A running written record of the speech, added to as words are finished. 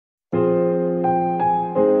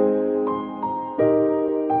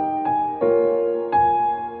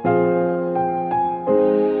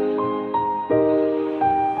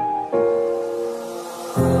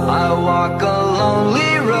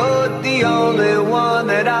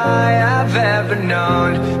that I have ever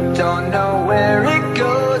known. Don't know where it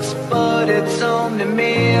goes, but it's home to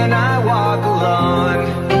me, and I walk alone.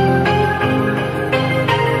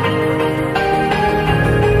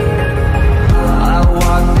 I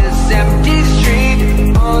walk this empty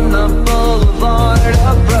street on the boulevard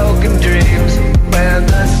of broken dreams, where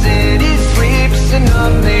the city sleeps and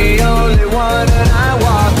I'm the only one, and I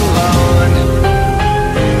walk alone.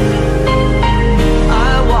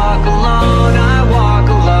 I walk alone, I walk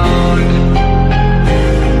alone.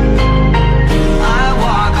 I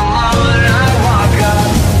walk alone, I walk up.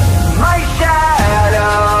 My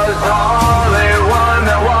shadow's the only one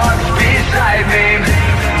that walks beside me.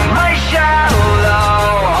 My shallow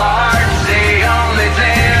heart's the only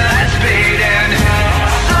thing that's beating.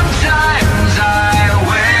 Sometimes I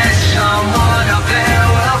wish someone up there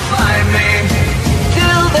will find me.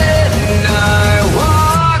 Till then I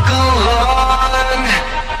walk alone.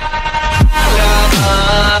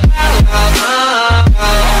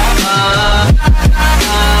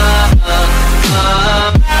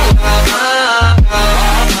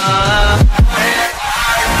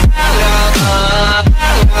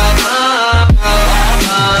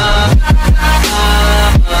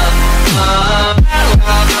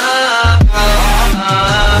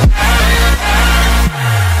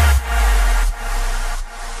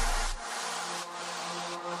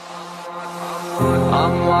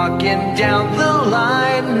 I'm walking down the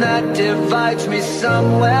line that divides me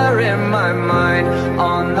somewhere in my mind,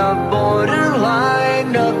 on the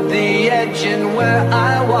borderline of the edge and where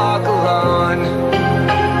I walk alone.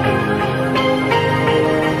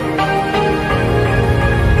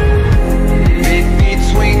 In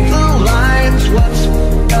between the lines, what's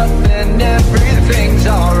up and everything's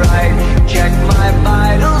alright. Check my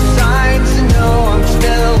vital signs to know I'm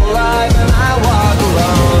still alive, and I walk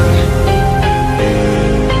alone.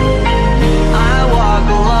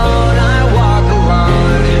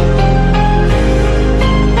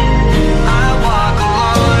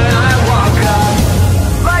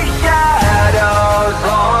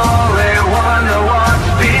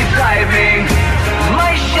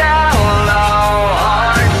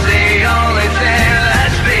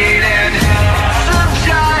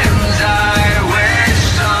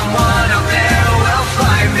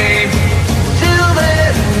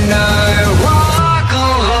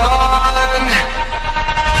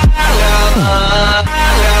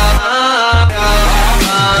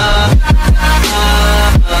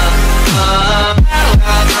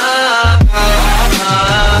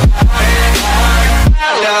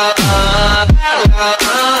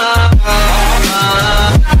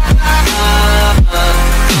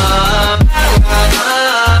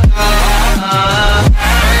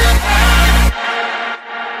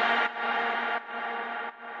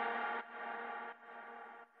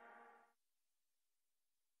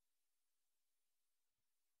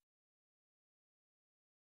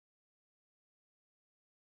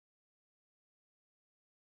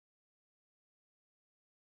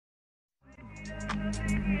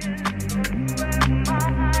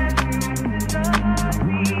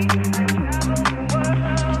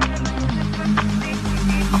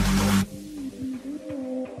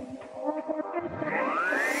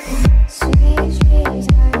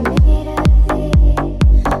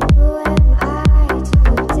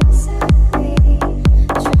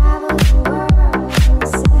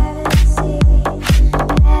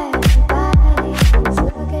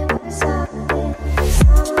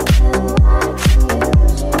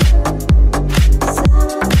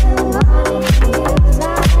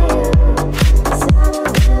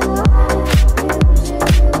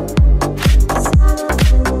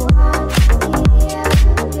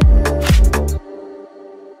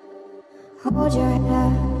 Hold your head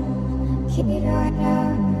up, keep your head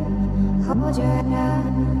up. Hold your head up,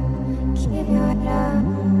 keep your head up.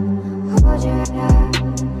 Hold your head up,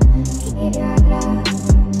 keep your head up.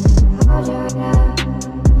 Hold your head up,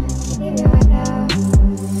 keep your head up.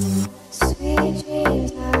 Sweet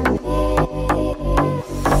dreams are made.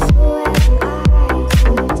 You and I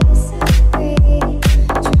could disagree.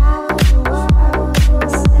 Travel the world,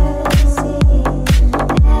 seven seas.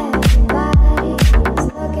 Everybody's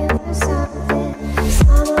looking for something.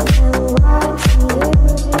 Some of them want to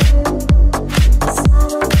use you. Some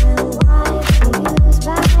of them want to be used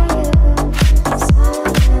by you. Some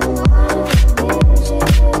of them want to use you.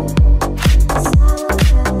 Some of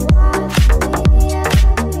them want to be of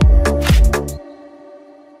you.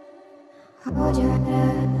 Hold your head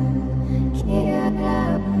up, keep your head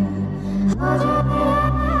up. Hold your head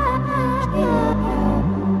up, keep your head up.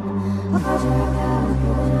 Hold your head up,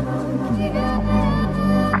 keep your head up.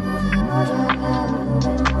 Hold your head up,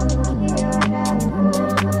 keep your head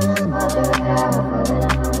up.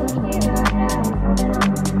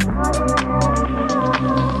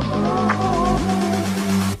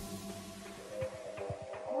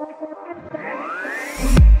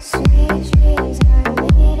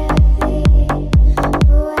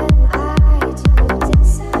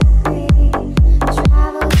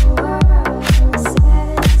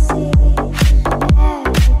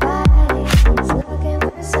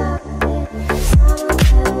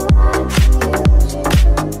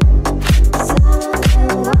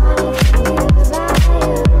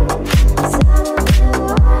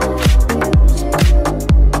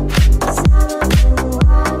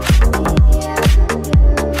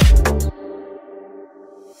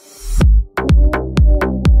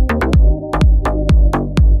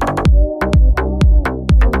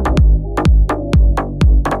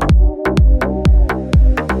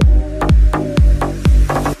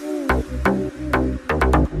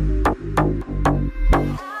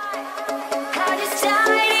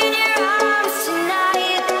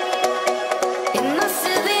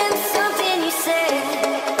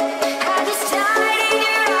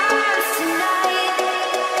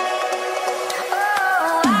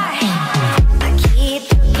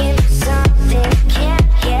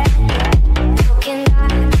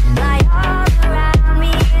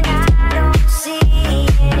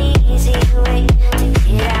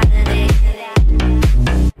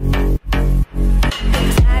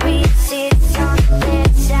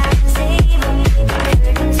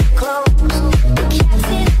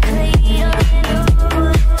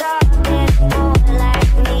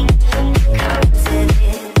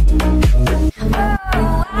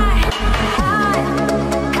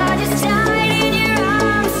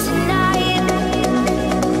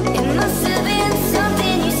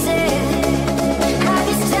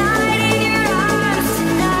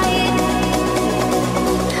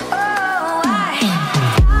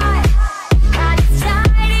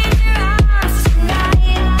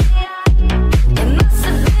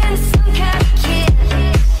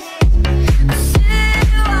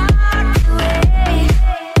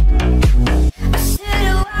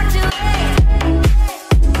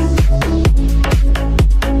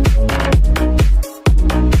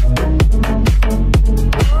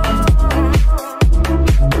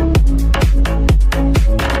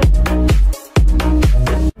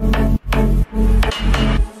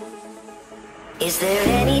 Is there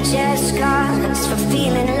any just cause for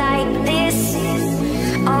feeling like this?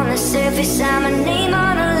 On the surface, I'm a name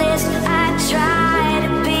on a list. I try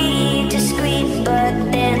to be discreet, but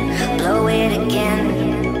then blow it again.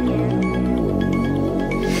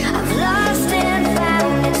 I've lost and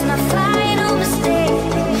found, it's my final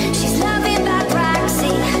mistake. She's loving by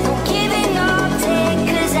proxy, no giving or take,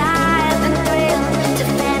 'cause I've been thrilled to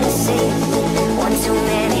fantasy one too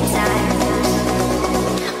many times.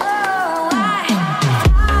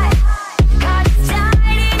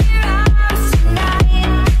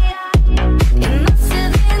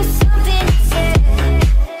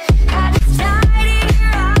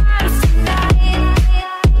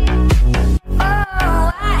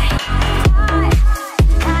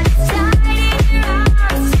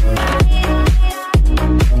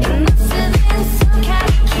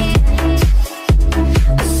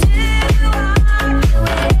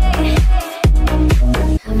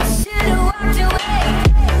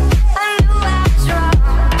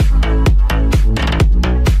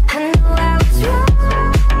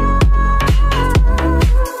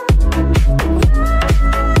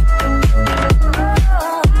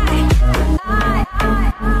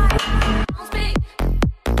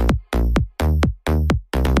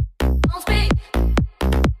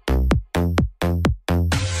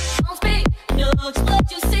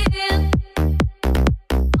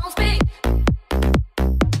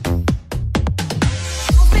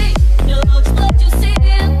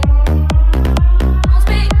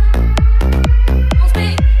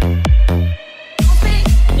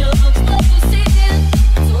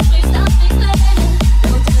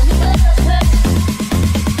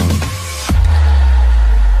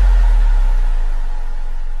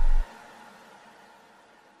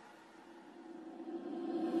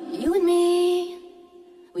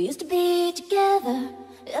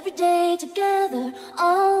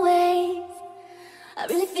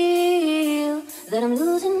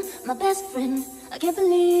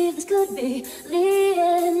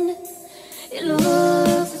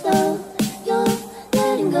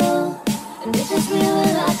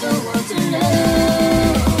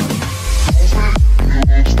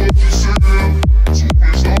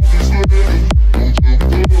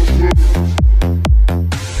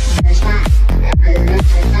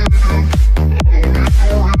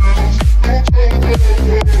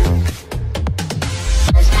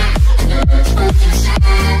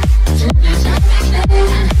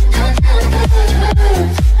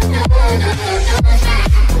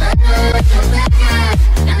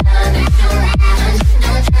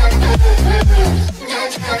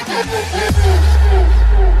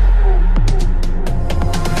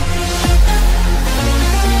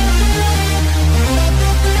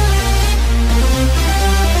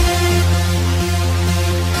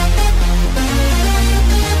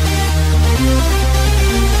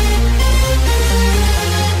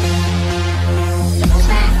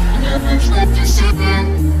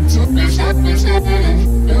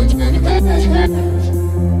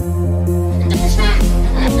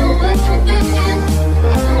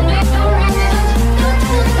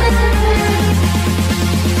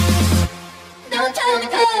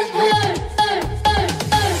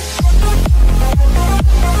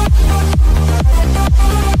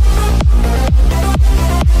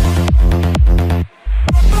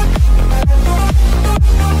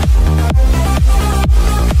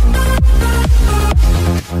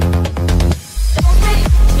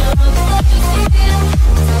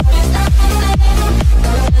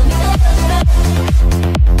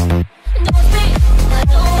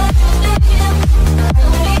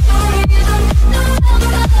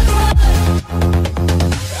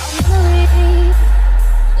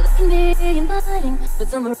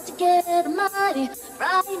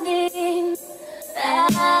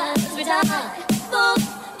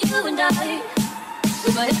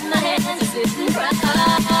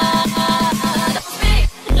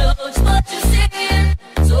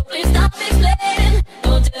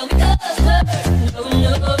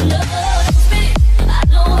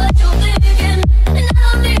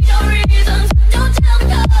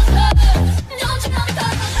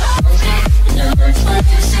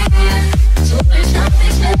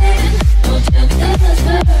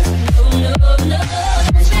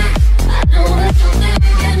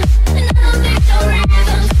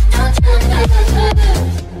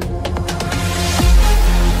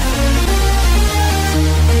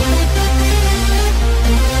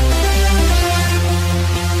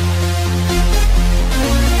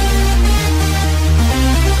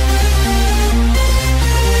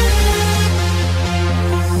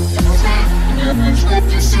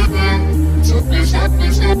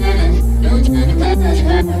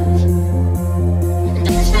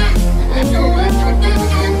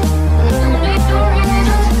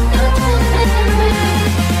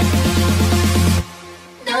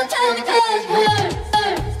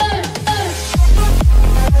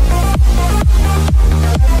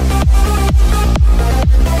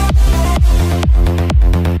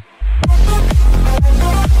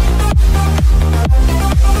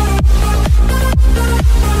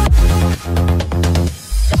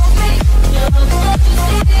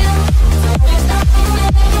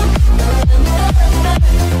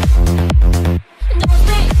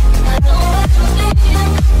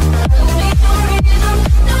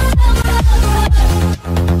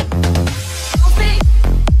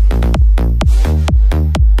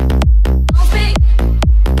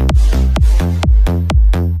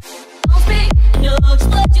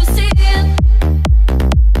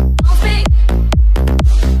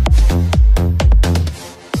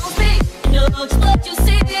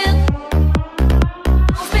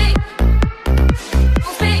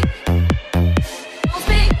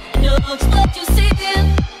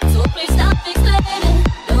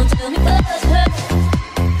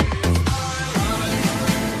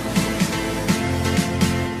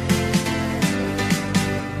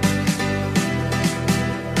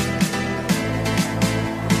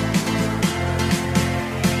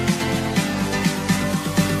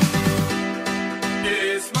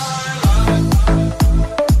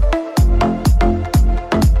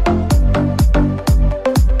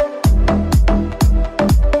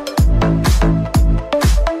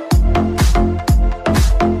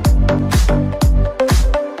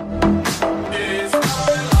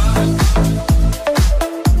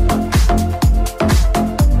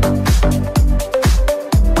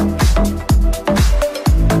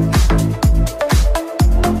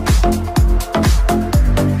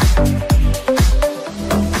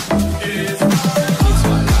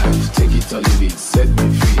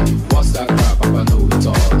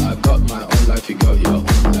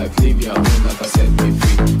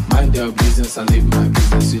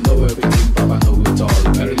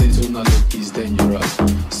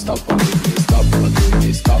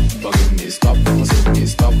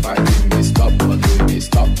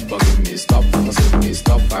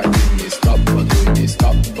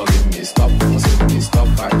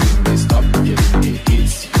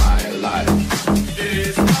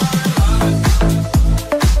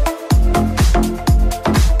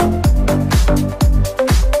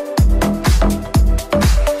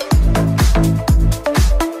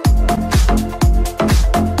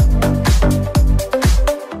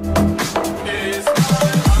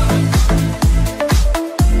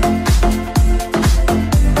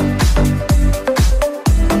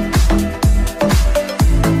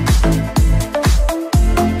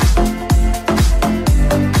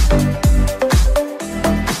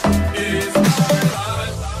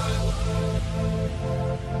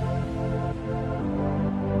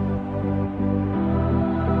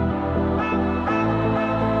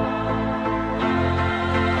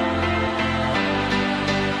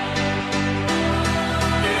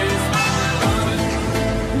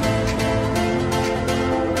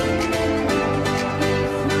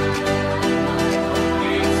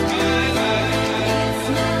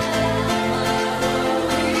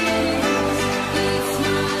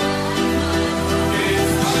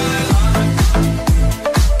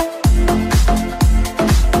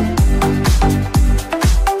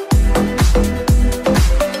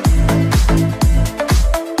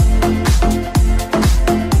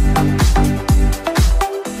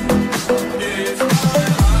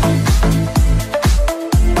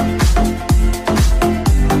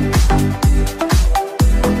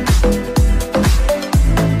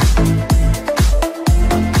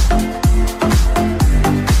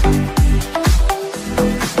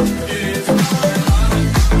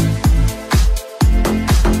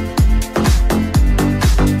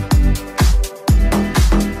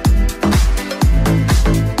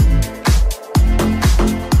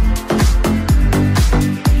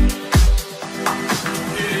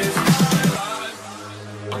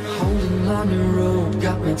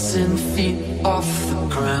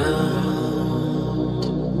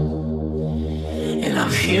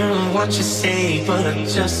 What you say, but I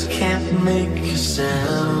just can't make a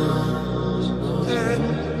sound.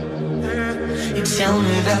 You tell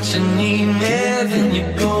me that you need me, then you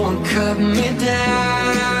go and cut me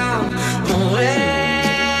down.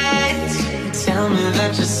 Wait, you tell me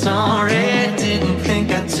that you're sorry, didn't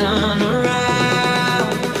think I'd turn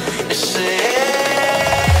around. You say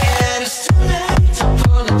it's too late to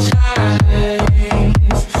apologize.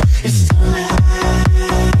 It's too late.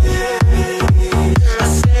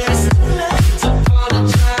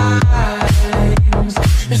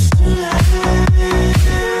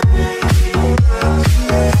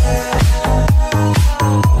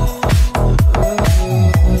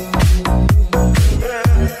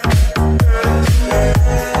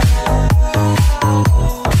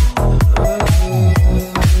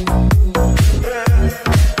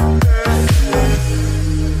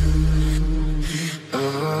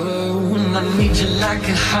 Like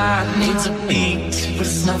a heart needs a beat, but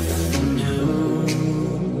it's nothing new.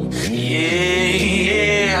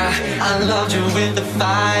 Yeah, I loved you with the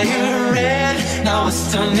fire red, now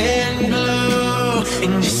it's turning blue.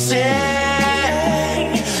 And you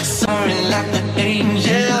say sorry like the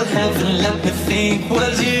angel, heaven let me think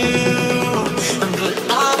was you. But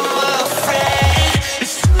I'm afraid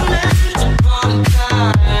it's too late to apologize.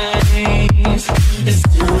 It's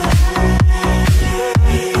too late.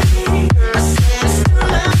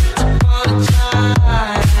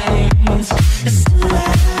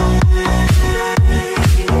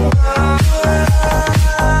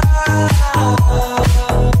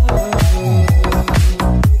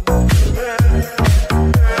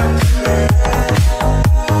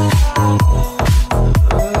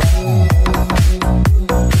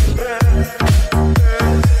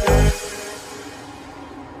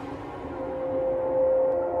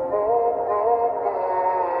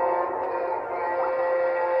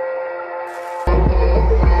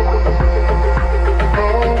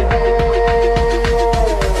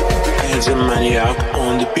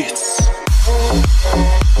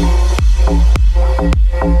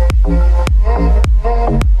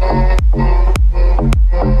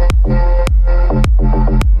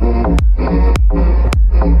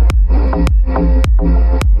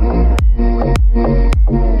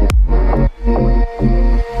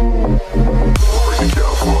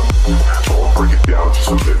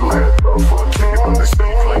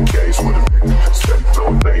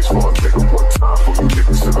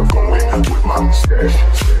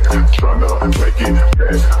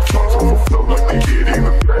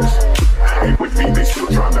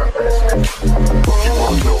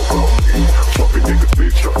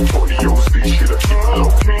 For the USD shit, I keep it low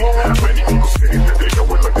key. Many people say that they know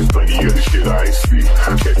it like there's plenty of this shit I ain't see.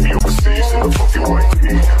 Get me overseas in a fucking white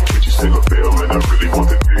tee. Bitches in the film and I really want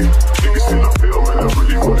the D. Niggas in the film and I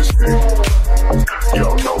really want to see.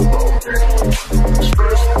 Y'all know about me.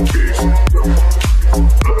 Stress, peace,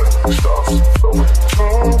 blood stops flowing.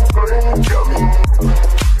 Brain got me.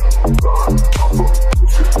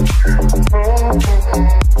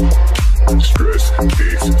 Stress,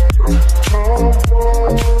 peace.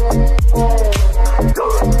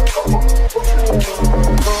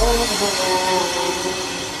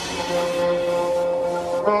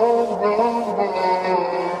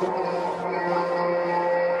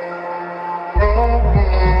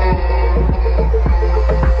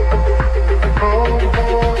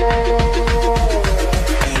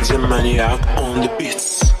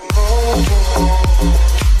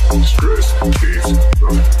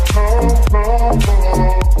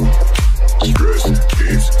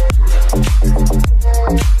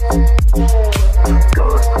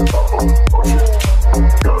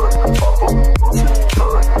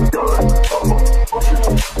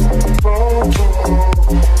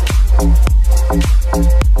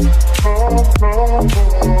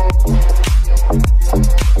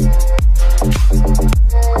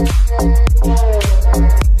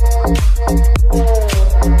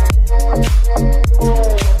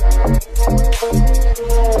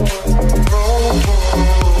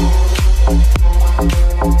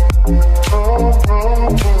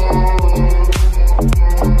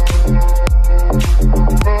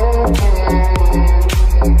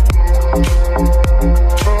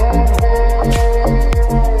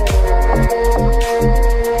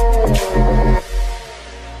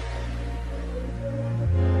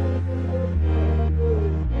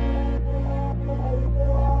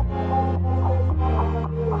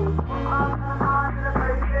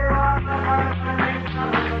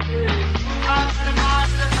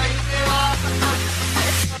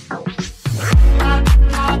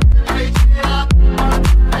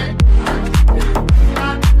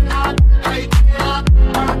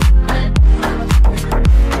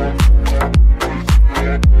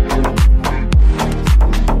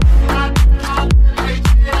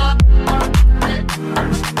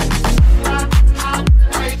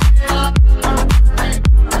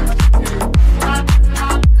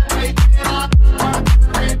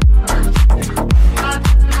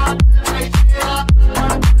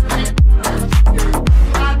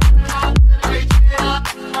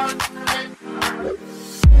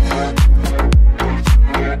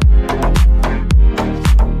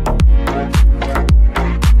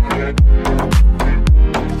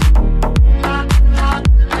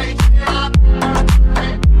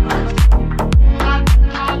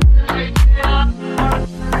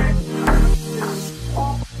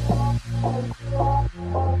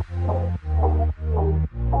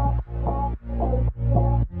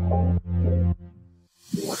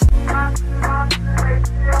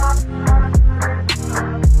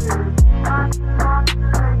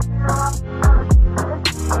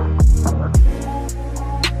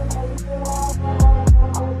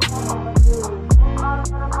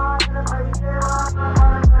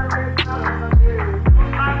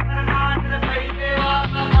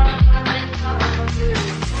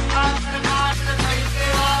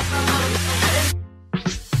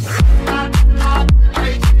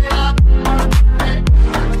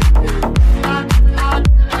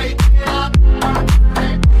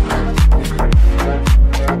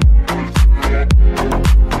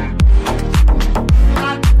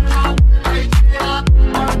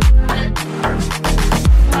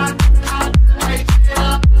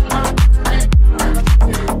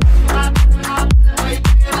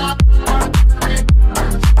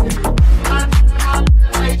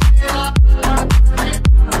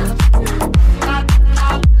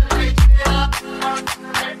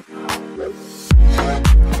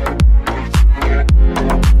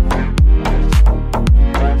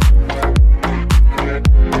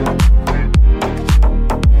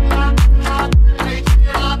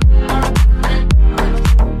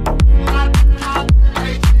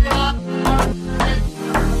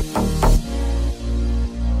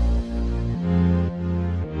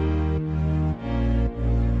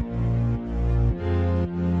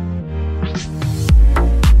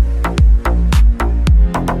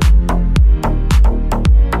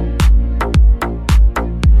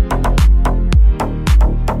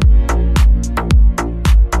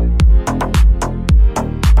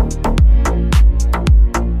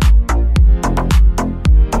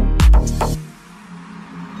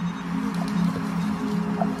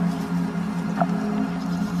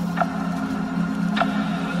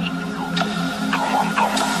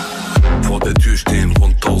 der Tür stehen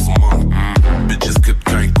rund 1000 Mann. Bitches gibt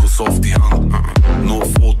kein Kuss auf die Hand. Nur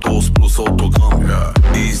Fotos plus Autogramm. Ja,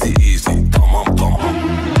 easy, easy, tamam, tamam.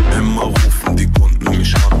 Immer rufen die Kunden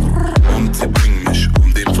mich an. Und sie bringen mich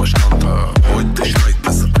um den Verstand. Heute schneit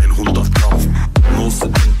es 100 Gramm. Nur sie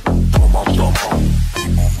denken, tamam, tamam.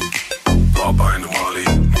 Baba eine Mali.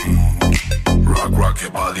 Rock, rock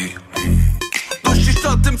your body. Durch die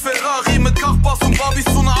Stadt im Ferrari mit Kachbass und Barbies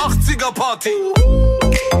zu einer 80er-Party.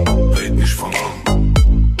 Red nicht von an,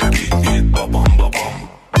 der Beat geht babam, babam.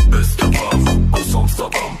 Beste Waffe aus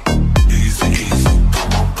Amsterdam. Easy, easy,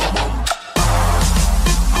 tamam, tamam.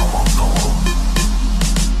 Tamam, tamam.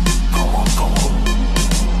 Tamam, tamam.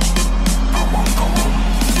 Tamam, tamam.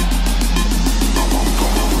 Tamam,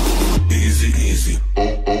 tamam. Easy, easy. Oh,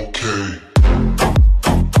 okay.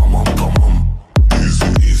 Tamam, tamam. Easy,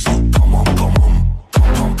 easy. Tamam, tamam.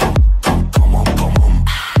 Tamam, tamam, tamam.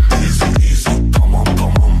 Easy, easy. Tamam,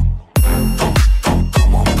 tamam.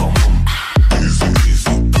 Tamam, tamam. Easy,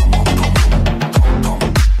 easy. Tamam, tamam.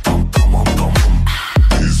 Tamam, tamam.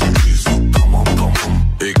 Easy, easy. Tamam, tamam.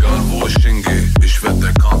 Egal wo ich hingehe, ich werd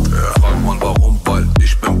erkannt. Frag man warum, weil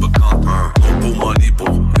ich bin bekannt. Nobu Malibu,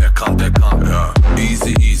 wer kann, der kann.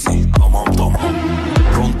 Easy, easy. Tamam, tamam.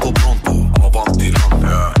 Pronto, pronto, avanti lang.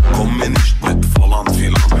 Komm mir nicht mit Volland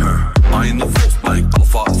Filan. Eine Faust bleibt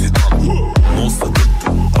auf Azidan. Los,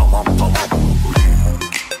 tamam, tamam.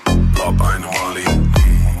 Bleib eine Mali.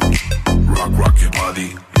 Rock, rock your body.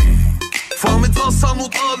 Fahr mit Hassan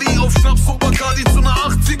und Ali auf Schnaps und Bacardi zu einer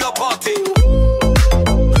 80er-Party.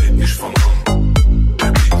 Red nicht von an,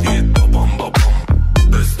 der Beat geht babam, babam.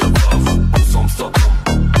 Beste Waffe aus Amsterdam.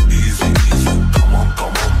 Easy, easy, tamam,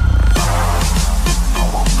 tamam.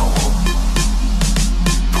 Tamam, tamam.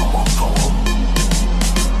 Tamam, tamam.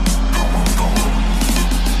 Tamam, tamam.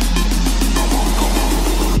 Tamam,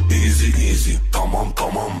 tamam. Easy, easy, tamam,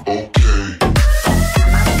 tamam. Okay.